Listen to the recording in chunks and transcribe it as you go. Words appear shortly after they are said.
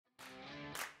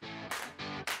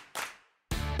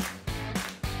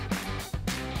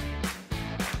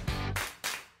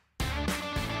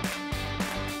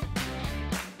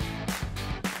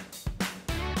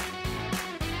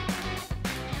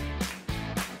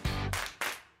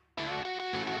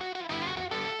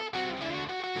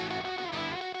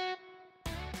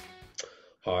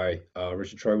Hi,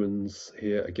 Richard Tromans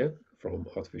here again from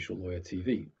Artificial Lawyer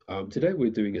TV. Today we're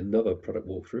doing another product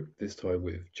walkthrough, this time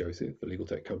with Joseph, the legal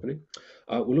tech company.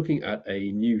 We're looking at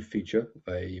a new feature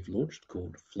they've launched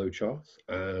called Flowchart,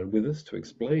 and with us to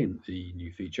explain the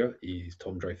new feature is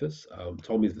Tom Dreyfus.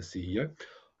 Tom is the CEO.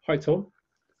 Hi, Tom.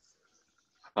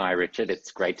 Hi, Richard. It's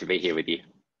great to be here with you.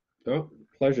 Oh,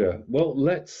 pleasure. Well,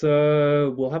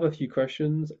 we'll have a few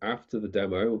questions after the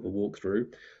demo, the walkthrough,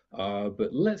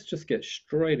 but let's just get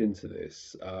straight into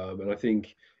this. And I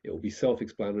think it will be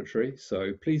self-explanatory.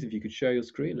 So please, if you could share your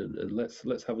screen and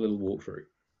let's have a little walkthrough.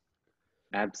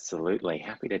 Absolutely.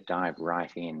 Happy to dive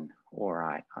right in. All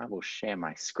right, I will share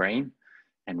my screen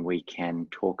and we can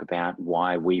talk about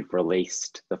why we've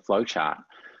released the flowchart.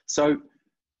 So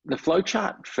the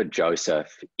flowchart for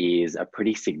Joseph is a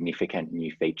pretty significant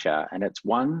new feature, and it's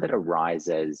one that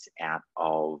arises out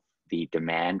of the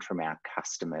demand from our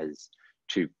customers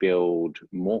to build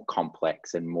more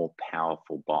complex and more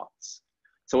powerful bots.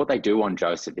 So what they do on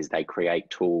Joseph is they create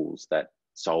tools that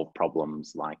solve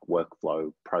problems like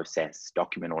workflow, process,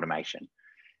 document automation.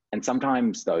 And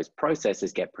sometimes those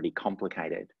processes get pretty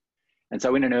complicated. And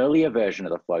so in an earlier version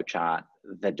of the flowchart,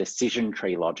 the decision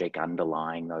tree logic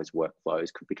underlying those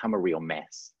workflows could become a real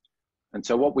mess. And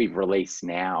so what we've released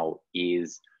now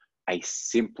is a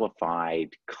simplified,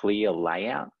 clear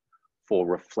layout for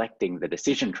reflecting the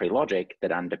decision tree logic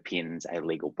that underpins a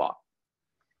legal bot.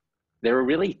 There are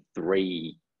really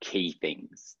three key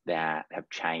things that have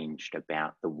changed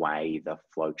about the way the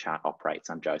flowchart operates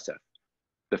on Joseph.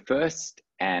 The first,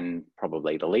 and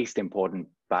probably the least important,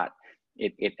 but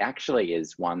it actually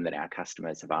is one that our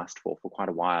customers have asked for quite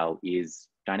a while, is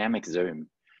dynamic zoom.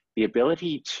 The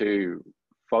ability to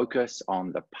focus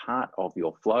on the part of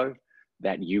your flow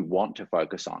that you want to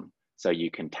focus on. So you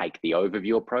can take the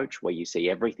overview approach where you see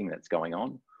everything that's going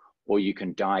on, or you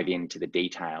can dive into the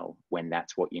detail when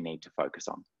that's what you need to focus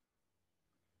on.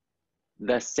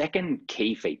 The second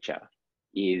key feature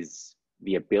is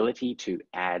the ability to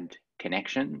add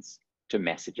connections to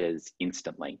messages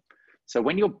instantly. So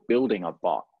when you're building a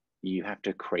bot, you have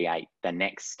to create the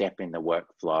next step in the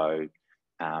workflow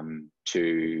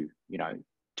to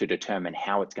determine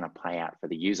how it's going to play out for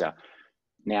the user.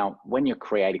 Now, when you're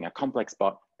creating a complex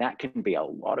bot, that can be a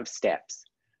lot of steps.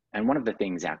 And one of the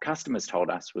things our customers told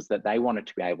us was that they wanted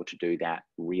to be able to do that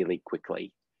really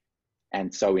quickly.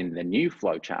 And so in the new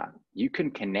flowchart, you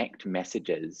can connect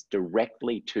messages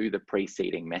directly to the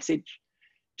preceding message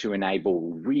to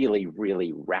enable really,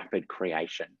 really rapid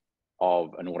creation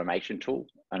of an automation tool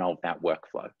and of that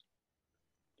workflow.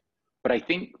 But I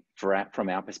think from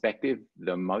our perspective,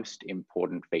 the most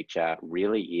important feature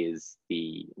really is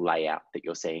the layout that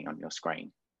you're seeing on your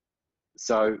screen.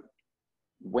 So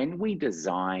when we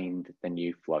designed the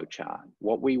new flowchart,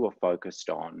 what we were focused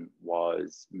on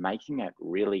was making it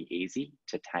really easy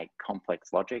to take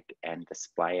complex logic and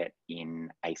display it in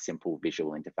a simple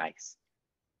visual interface.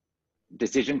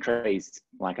 Decision trees,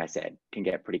 like I said, can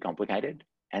get pretty complicated.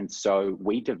 And so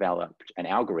we developed an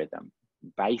algorithm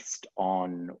based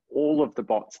on all of the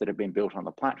bots that have been built on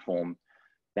the platform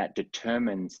that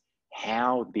determines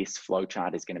how this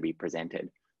flowchart is going to be presented,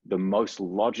 the most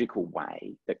logical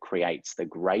way that creates the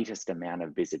greatest amount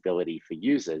of visibility for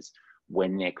users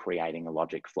when they're creating a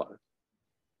logic flow.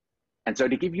 And so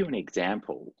to give you an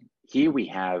example, here we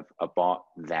have a bot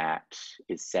that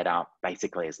is set up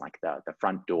basically as like the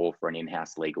front door for an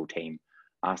in-house legal team,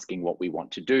 asking what we want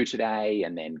to do today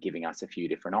and then giving us a few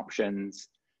different options.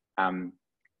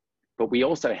 But we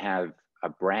also have a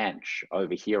branch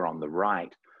over here on the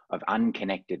right of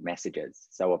unconnected messages.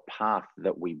 So a path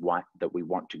that we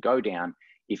want to go down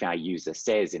if our user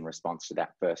says in response to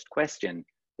that first question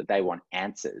that they want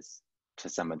answers to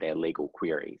some of their legal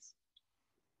queries.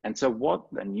 And so what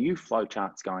the new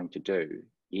flowchart's going to do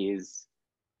is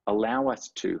allow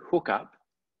us to hook up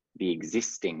the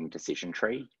existing decision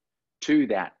tree to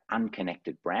that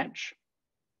unconnected branch.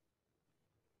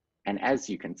 And as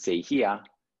you can see here,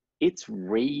 it's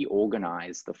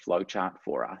reorganized the flowchart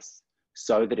for us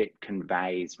so that it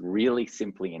conveys really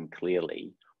simply and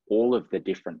clearly all of the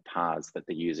different paths that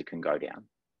the user can go down.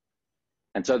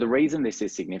 And so the reason this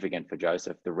is significant for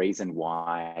Joseph, the reason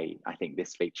why I think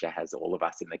this feature has all of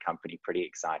us in the company pretty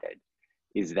excited,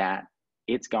 is that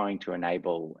it's going to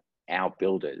enable our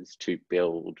builders to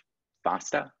build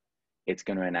faster. It's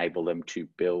going to enable them to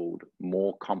build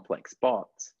more complex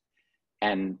bots.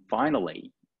 And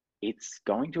finally, it's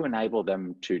going to enable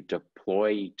them to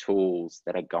deploy tools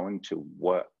that are going to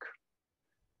work.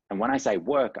 And when I say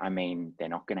work, I mean they're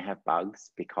not going to have bugs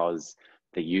because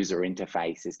the user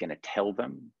interface is going to tell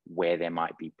them where there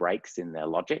might be breaks in their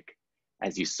logic.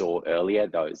 As you saw earlier,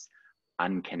 those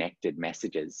unconnected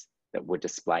messages that were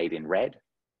displayed in red.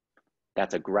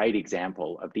 That's a great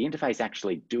example of the interface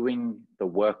actually doing the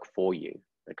work for you,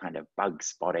 the kind of bug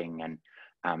spotting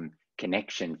and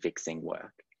connection fixing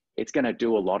work. It's going to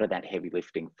do a lot of that heavy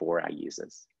lifting for our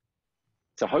users.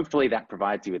 So hopefully that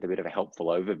provides you with a bit of a helpful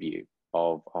overview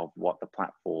of what the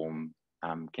platform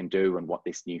can do and what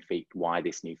this new why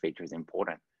this new feature is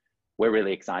important. We're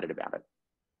really excited about it.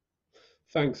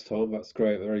 Thanks, Tom. That's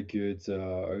great. Very good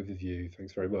overview.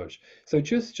 Thanks very much. So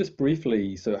just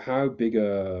briefly, so how big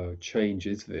a change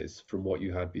is this from what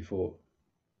you had before?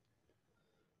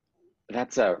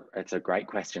 It's a great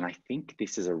question. I think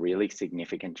this is a really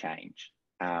significant change.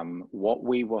 What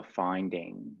we were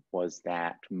finding was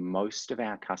that most of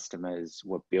our customers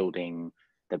were building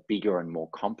the bigger and more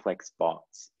complex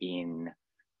bots in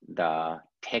the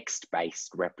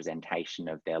text-based representation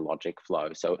of their logic flow.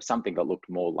 So something that looked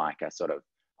more like a sort of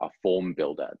a form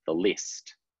builder, the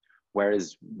list.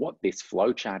 Whereas what this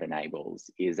flowchart enables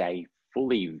is a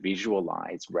fully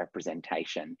visualized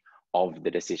representation of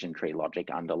the decision tree logic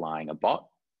underlying a bot.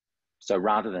 So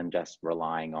rather than just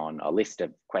relying on a list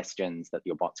of questions that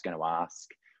your bot's going to ask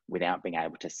without being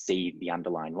able to see the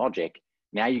underlying logic,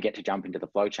 now you get to jump into the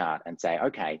flowchart and say,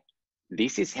 okay,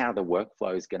 this is how the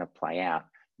workflow is going to play out.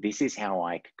 This is how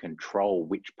I control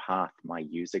which path my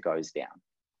user goes down.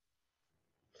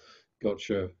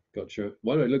 Gotcha, gotcha.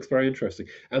 Well, it looks very interesting.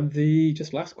 And the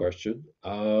just last question is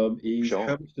how Sure.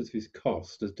 much does this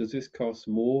cost? Does this cost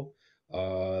more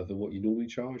than what you normally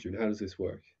charge? And how does this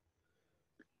work?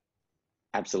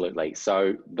 Absolutely.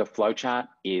 So the flowchart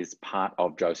is part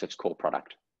of Joseph's core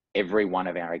product. Every one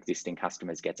of our existing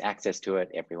customers gets access to it.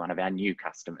 Every one of our new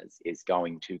customers is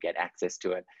going to get access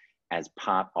to it as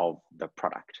part of the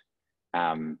product.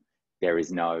 There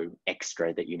is no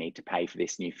extra that you need to pay for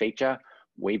this new feature.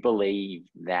 We believe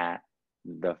that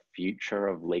the future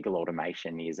of legal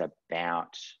automation is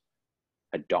about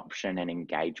adoption and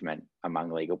engagement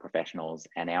among legal professionals,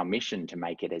 and our mission to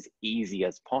make it as easy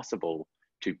as possible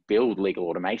to build legal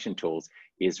automation tools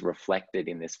is reflected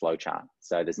in this flowchart.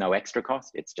 So there's no extra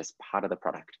cost, it's just part of the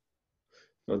product.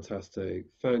 Fantastic.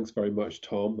 Thanks very much,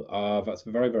 Tom. That's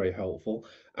very, very helpful.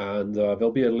 And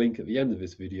there'll be a link at the end of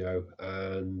this video,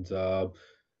 and go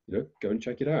and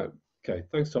check it out. Okay,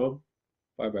 thanks, Tom.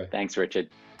 Bye bye. Thanks, Richard.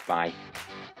 Bye.